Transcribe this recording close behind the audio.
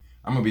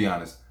I'm gonna be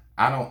honest.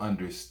 I don't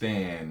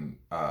understand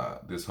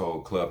this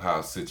whole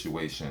clubhouse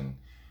situation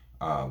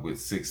with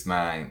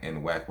 6ix9ine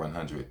and Whack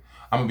 100.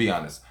 I'm gonna be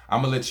honest.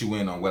 I'm gonna let you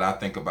in on what I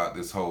think about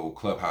this whole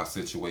clubhouse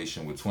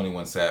situation with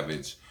 21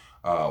 Savage,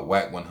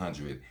 Whack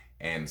 100,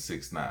 and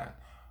 6ix9ine.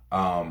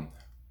 Um,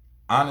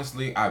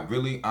 Honestly, I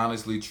really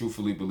honestly,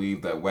 truthfully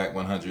believe that Whack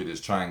 100 is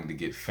trying to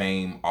get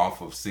fame off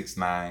of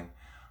 6ix9ine.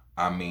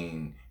 I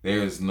mean,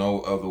 there's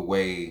no other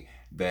way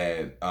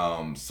that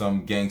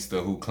some gangster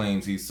who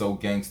claims he's so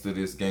gangster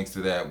this, gangster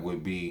that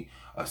would be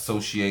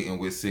associating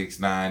with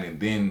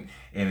 6ix9ine,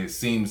 and it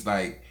seems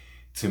like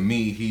to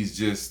me he's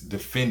just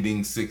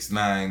defending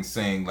 6ix9ine,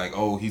 saying like,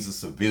 oh, he's a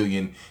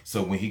civilian,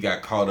 so when he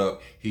got caught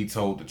up he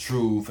told the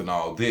truth and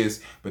all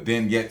this, but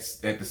then yet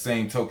at the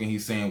same token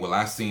he's saying, well,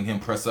 I seen him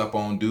press up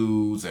on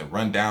dudes and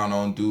run down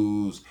on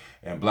dudes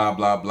and blah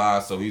blah blah,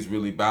 so he's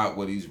really about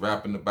what he's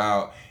rapping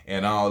about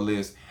and all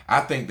this.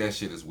 I think that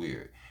shit is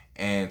weird.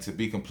 And to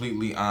be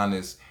completely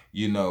honest,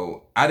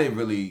 I didn't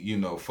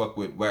really, fuck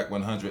with Whack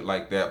 100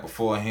 like that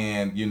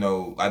beforehand.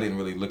 I didn't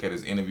really look at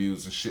his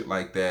interviews and shit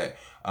like that.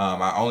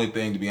 My only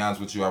thing, to be honest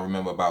with you, I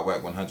remember about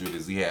Whack 100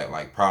 is he had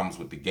like problems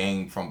with the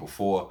game from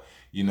before.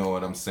 You know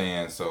what I'm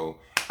saying? So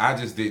I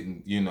just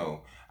didn't,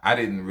 I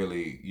didn't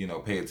really,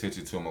 pay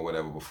attention to him or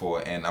whatever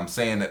before. And I'm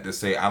saying that to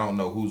say I don't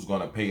know who's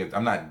gonna pay it.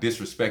 I'm not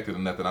disrespecting or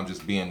nothing. I'm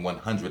just being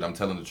 100. I'm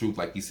telling the truth,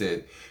 like he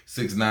said.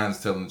 6ix9ine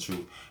is telling the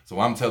truth, so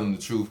I'm telling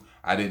the truth.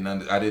 I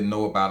didn't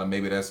know about him.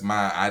 Maybe that's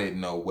mine. I didn't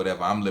know.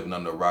 Whatever. I'm living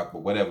under a rock,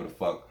 but whatever the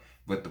fuck.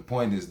 But the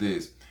point is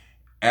this: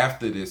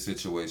 after this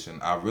situation,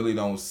 I really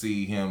don't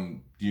see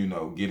him,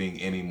 getting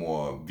any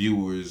more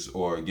viewers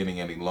or getting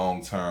any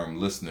long term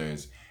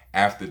listeners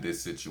after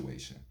this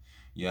situation.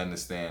 You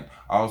understand?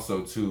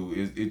 Also,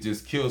 too, it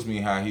just kills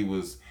me how he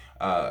was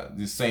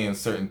just saying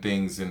certain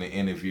things in the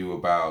interview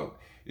about.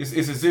 It's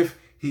as if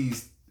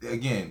it's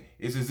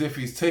as if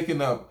he's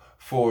taking up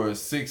for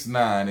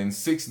 6ix9ine, and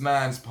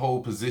 6ix9ine's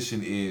whole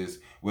position is,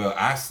 well,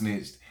 I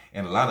snitched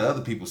and a lot of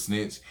other people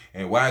snitch,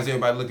 and why is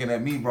everybody looking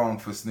at me wrong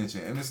for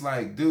snitching? And it's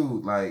like,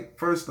 dude, like,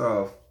 first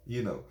off,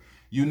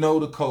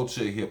 the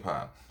culture of hip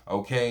hop,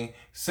 okay?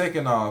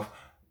 Second off,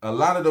 a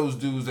lot of those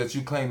dudes that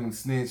you claim to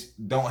snitch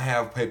don't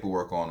have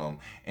paperwork on them,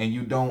 and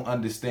you don't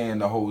understand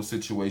the whole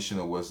situation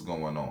of what's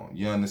going on.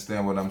 You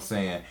understand what I'm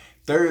saying?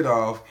 Third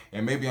off,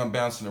 and maybe I'm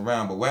bouncing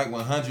around, but Whack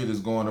 100 is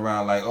going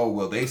around like, oh,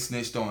 well, they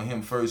snitched on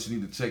him first. You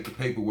need to check the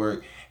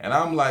paperwork. And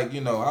I'm like,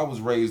 I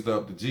was raised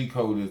up. The G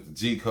code is the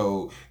G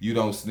code. You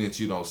don't snitch,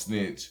 you don't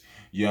snitch.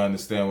 You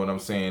understand what I'm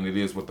saying? It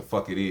is what the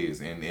fuck it is.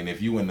 And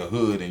if you in the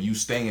hood and you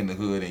stay in the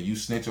hood and you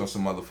snitch on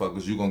some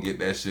motherfuckers, you gonna get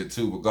that shit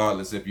too,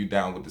 regardless if you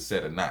down with the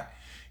set or not.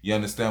 You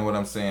understand what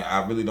I'm saying?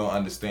 I really don't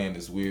understand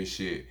this weird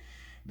shit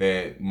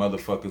that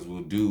motherfuckers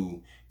will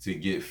do to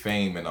get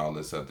fame and all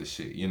this other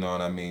shit. You know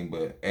what I mean?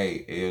 But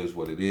hey, it is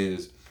what it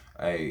is.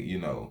 Hey,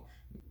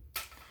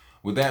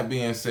 with that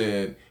being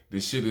said,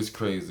 this shit is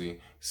crazy.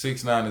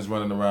 6ix9ine is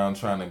running around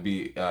trying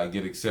to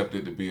get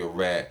accepted to be a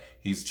rat.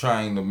 He's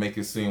trying to make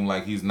it seem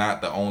like he's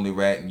not the only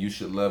rat and you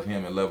should love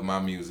him and love my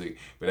music.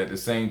 But at the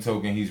same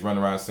token, he's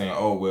running around saying,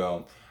 "Oh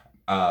well,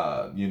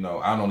 I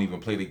don't even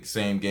play the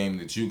same game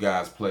that you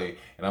guys play."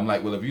 And I'm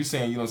like, well, if you're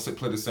saying you don't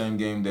play the same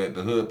game that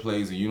the hood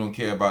plays and you don't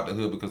care about the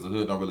hood because the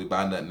hood don't really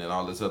buy nothing and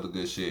all this other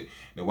good shit,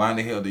 then why in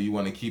the hell do you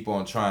want to keep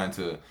on trying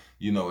to,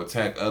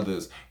 attack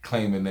others,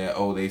 claiming that,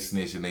 oh, they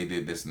snitched and they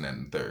did this and that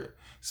and third?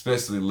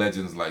 Especially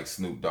legends like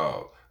Snoop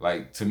Dogg.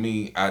 Like, to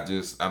me, I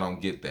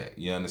don't get that.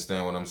 You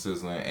understand what I'm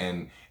sizzling?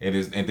 And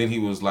then he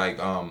was like,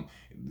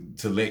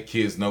 to let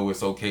kids know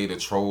it's okay to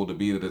troll to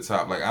be at the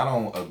top. Like, I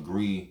don't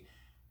agree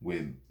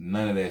with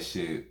none of that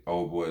shit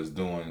old boy is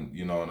doing,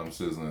 you know what I'm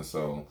sizzling.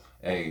 So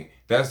hey,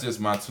 that's just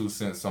my 2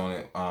 cents on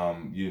it.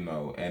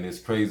 And it's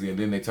crazy. And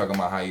then they talking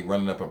about how he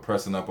running up and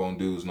pressing up on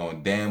dudes,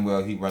 knowing damn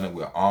well he running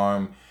with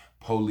armed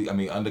police,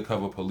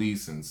 undercover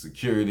police and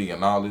security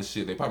and all this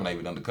shit. They probably not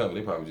even undercover.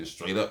 They probably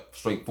just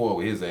straightforward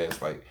with his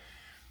ass.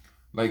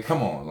 Like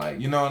come on,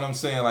 like, you know what I'm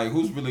saying? Like,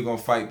 who's really gonna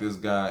fight this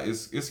guy?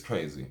 It's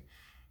crazy,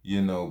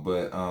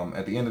 But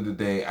at the end of the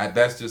day,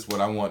 that's just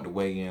what I want to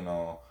weigh in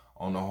on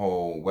the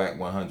whole Whack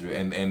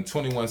 100 and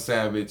 21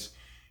 Savage.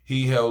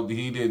 He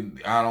did.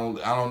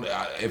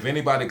 If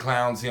anybody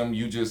clowns him,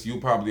 you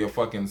probably a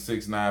fucking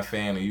 6ix9ine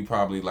fan, and you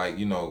probably like,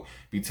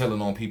 be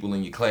telling on people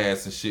in your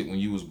class and shit when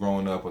you was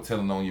growing up, or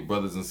telling on your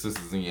brothers and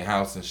sisters in your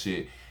house and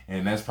shit.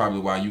 And that's probably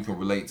why you can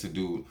relate to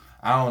dude.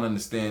 I don't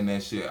understand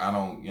that shit. I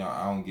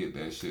don't get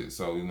that shit.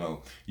 So,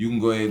 you can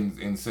go ahead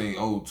and say,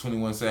 oh,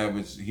 21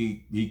 Savage,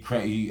 he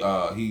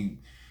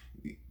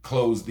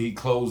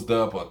closed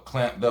up or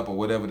clamped up or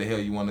whatever the hell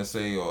you want to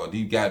say, or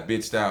he got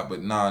bitched out.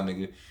 But nah,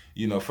 nigga,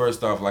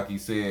 first off, like he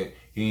said,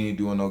 he ain't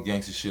doing no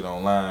gangster shit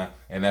online,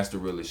 and that's the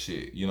realest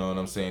shit. You know what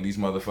I'm saying? These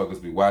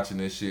motherfuckers be watching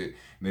this shit,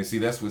 and they see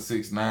that's what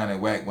 6ix9ine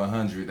and Whack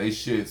 100, they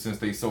should, since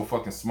they so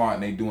fucking smart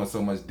and they doing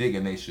so much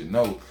digging, they should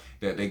know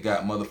that they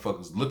got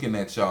motherfuckers looking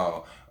at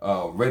y'all,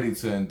 ready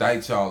to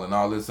indict y'all and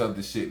all this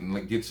other shit, and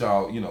like, get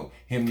y'all,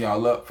 hem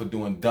y'all up for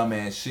doing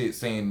dumbass shit,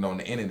 saying it on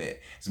the internet.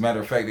 As a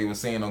matter of fact, they were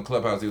saying on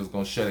Clubhouse they was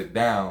gonna shut it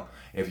down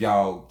if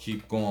y'all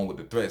keep going with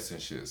the threats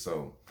and shit.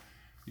 So,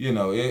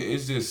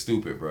 it's just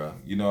stupid, bro.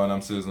 You know what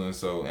I'm sizzling?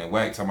 So, and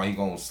Wack talking about he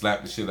gonna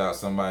slap the shit out of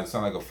somebody.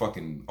 Sound like a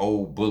fucking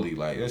old bully.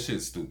 Like, that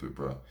shit's stupid,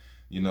 bro.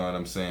 You know what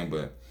I'm saying?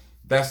 But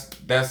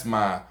that's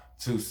my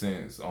 2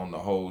 cents on the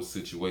whole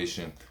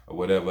situation or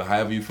whatever.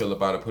 However you feel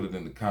about it, put it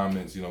in the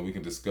comments. We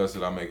can discuss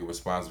it. I'll make a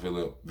response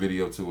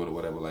video to it or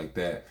whatever like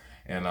that.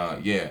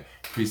 And yeah,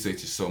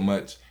 appreciate you so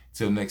much.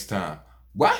 Till next time.